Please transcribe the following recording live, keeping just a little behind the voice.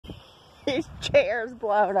His chair's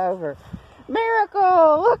blown over.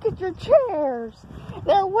 Miracle, look at your chairs.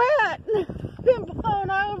 They're wet. Been blown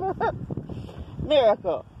over.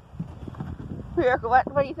 Miracle. Miracle, what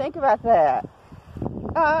do you think about that?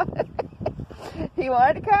 He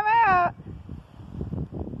wanted to come out.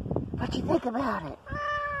 What you think about it?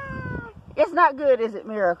 It's not good, is it,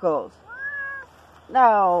 Miracles?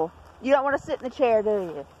 No. You don't want to sit in the chair, do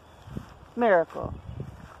you? Miracle.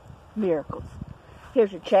 Miracles.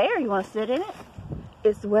 Here's your chair. You want to sit in it?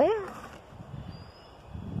 It's wet.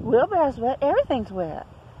 Wheelbarrow's wet. Everything's wet.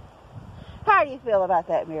 How do you feel about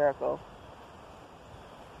that, Miracle?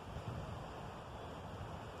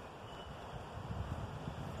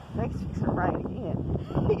 I think he's going to rain again.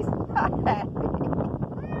 He's not happy.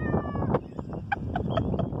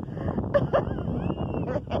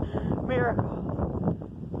 Miracle.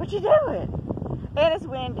 What you doing? And it's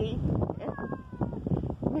windy.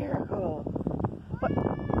 Miracle. What?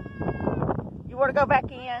 You want to go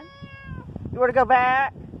back in? You want to go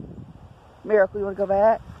back? Miracle, you want to go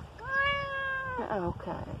back?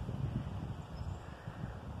 Okay.